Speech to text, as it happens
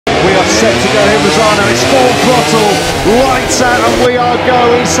throttle, lights out, and we are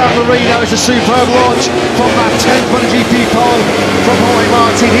going. San Marino is a superb launch from that 10th MotoGP pole from Jorge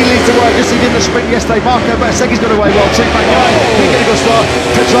Martin. He leads the way, just he did the sprint yesterday. Marco Bezzecchi's got away well too. Bagnaia, big getting a good start.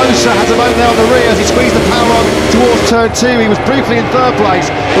 Pedrosa has a moment there on the rear as he squeezed the power on towards turn 2. He was briefly in 3rd place,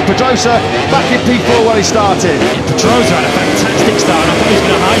 but Pedrosa back in P4 where he started. Yeah, Pedrosa had a fantastic start. I thought he was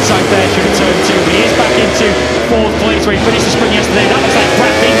going to hindsight there through turn 2, but he is back into 4th place where he finished the sprint yesterday. That looks like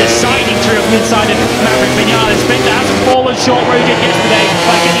Brad Binder siding through from inside of Maverick Vinales. Binder hasn't fallen short where he did yesterday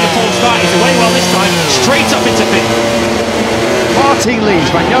by getting a full start. He's away well this time, straight up into 5th. Martin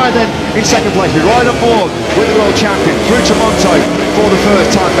leads, Bagnaia then in 2nd place. We're right on board with the world champion through Toronto for the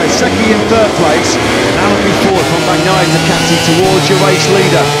first time. Bezzecchi in 3rd place. Now looking forward from Bagnaia Ducati towards your race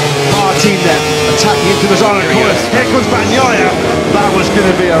leader. Martin then attacking into the zone of corner. Here comes Bagnaia. That was going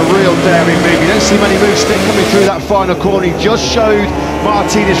to be a real daring move. You don't see many moves stick coming through that final corner. He just showed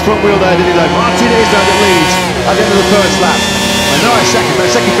Martin his front wheel there, didn't he though? Martin is there that leads at the end of the first lap. Bagnaia 2nd,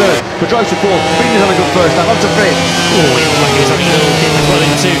 Bezzecchi 3rd, Pedrosa 4th, Binder's on a good first lap, up to 5th. Oh, he looked like he was having a little dip as well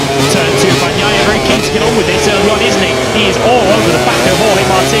into turn 2. Bagnaia very keen to get on with this early on, isn't he? He is all over the back of Jorge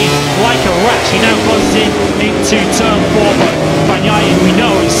Martin like a rat. He now closes in into turn 4, but Bagnaia, we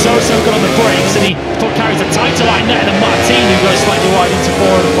know, is so good on the brakes, and he carries a tighter line there than Martin, who goes slightly wide into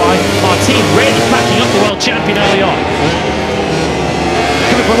 4 and 5. Martin really backing up the world champion early on.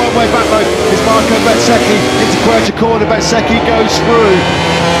 Coming from a long way back though is Marco Bezzecchi into Quartararo corner. Bezzecchi goes through.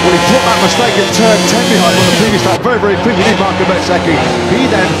 Well, he put that mistake at turn 10 behind on the previous lap very quickly, did Marco Bezzecchi. He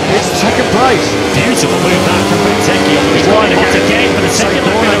then hits 2nd place. Beautiful move that from Bezzecchi. He's going to again for the 2nd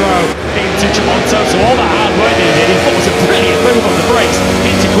lap in a row into Toronto. So all that hard work that he did, he thought was a brilliant move on the brakes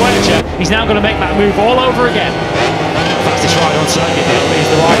into Quartararo. He's now going to make that move all over again. Fastest rider on circuit now is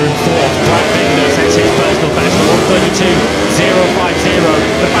the rider in 4th. Brad Binder sets his personal best of 1:32.050.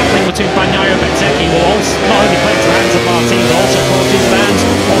 The battling between Bagnaia and Bezzecchi will also not only play to the hands of Martin, but also cause his hands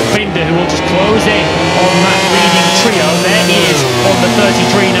of Binder, who will just close in on that leading trio. There he is on the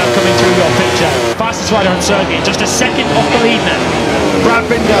 33 now coming through your picture. Fastest rider on circuit, just a 2nd off the lead now. Brad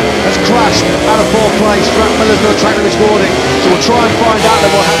Binder has crashed out of 4th place. Frank Miller's going to track him this morning, so we'll try and find out then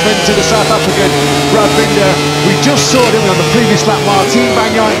what happened to the South African Brad Binder. We just saw him on the previous lap. Martin,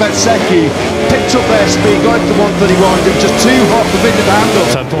 Bagnaia and Bezzecchi picked up their speed, going to 1:31. It was just too hot for Binder to handle.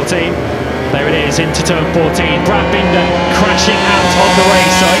 Turn 14. There it is, into turn 14. Brad Binder crashing out of the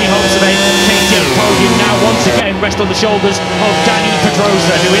race. So any hopes of a KTM podium now once again rest on the shoulders of Dani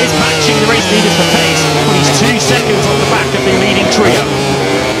Pedrosa, who is matching the race leaders for pace, but he's 2 seconds on the back of the leading trio.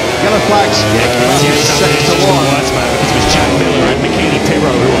 Yellow flags. Yeah, KTM is just the worst, man, because it was Jack Miller and Michele Pirro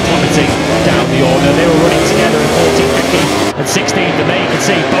who were plummeting down the order. They were running together in 14th, 15th and 16th, and there you can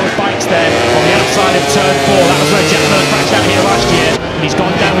see both bikes there on the outside of turn 4. That was where Jack Miller crashed out here last year, and he's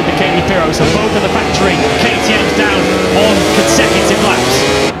gone down with Michele Pirro. So both of the factory KTM's down on consecutive laps.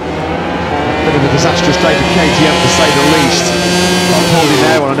 Bit of a disastrous day for KTM to say the least. Not holding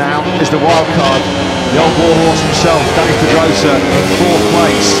there on now is the wild card. The old warhorse himself, Dani Pedrosa, 4th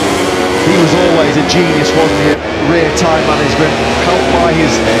place. He was always a genius, wasn't he, at rear time management, helped by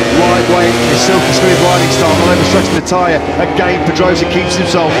his lightweight, his silky smooth riding style, not overstretching the tyre. Again, Pedrosa keeps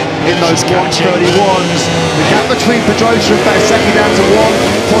himself in those 1:31s. The gap between Pedrosa and Bezzecchi down to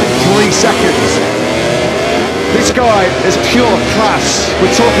 1.3 seconds. This guy is pure class.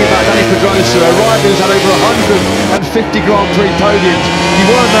 We're talking about Dani Pedrosa, a rider who's had over 150 Grand Prix podiums.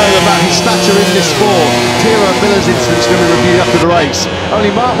 You want to know about his stature in this sport. Pirro and Miller's incidents going to be reviewed after the race.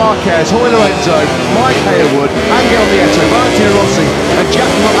 Only Marc Marquez, Jorge Lorenzo, Mike Harewood, Angel Nieto, Valentino Rossi and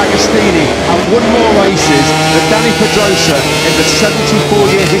Giacomo Agostini have won more races than Dani Pedrosa in the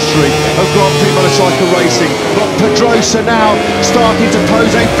 74-year history of Grand Prix motorcycle racing. But Pedrosa now starting to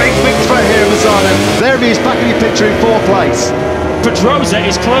pose a big threat here in Misano. There he is back in the picture in 4th place. Pedrosa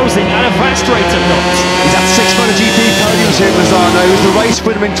is closing at a vast rate of knots. He's had 6 MotoGP podiums here in Misano. He was the race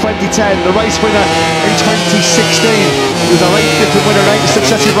winner in 2010, the race winner in 2016. He was our 8th different winner in 8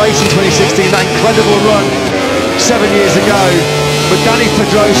 successive races in 2016. That incredible run 7 years ago. But Dani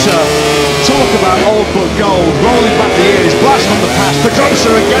Pedrosa, talk about old but gold, rolling back the years, blast from the past.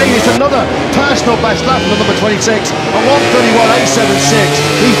 Pedrosa again, it's another personal best lap from number 26 on 1:31.876.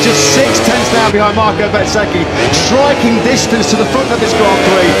 He's just 6/10 now behind Marco Bezzecchi, striking distance to the front of this Grand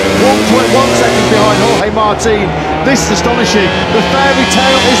Prix, 1.1 seconds behind Jorge Martin. This is astonishing. The fairy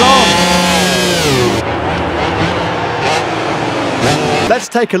tale is on. Let's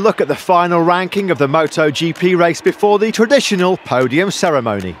take a look at the final ranking of the MotoGP race before the traditional podium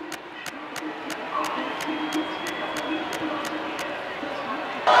ceremony.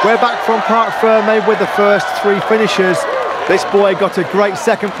 We're back from Parc Fermé with the first 3 finishers. This boy got a great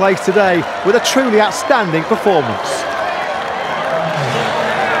second place today with a truly outstanding performance.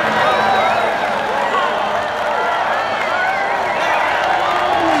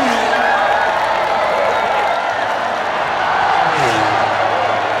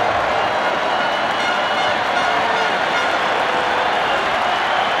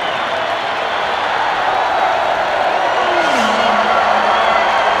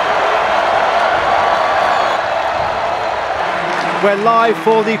 We're live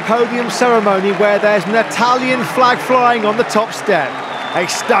for the podium ceremony where there's an Italian flag flying on the top step. A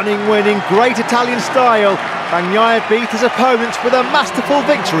stunning win in great Italian style. Bagnaia beat his opponents with a masterful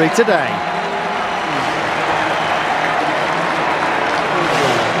victory today.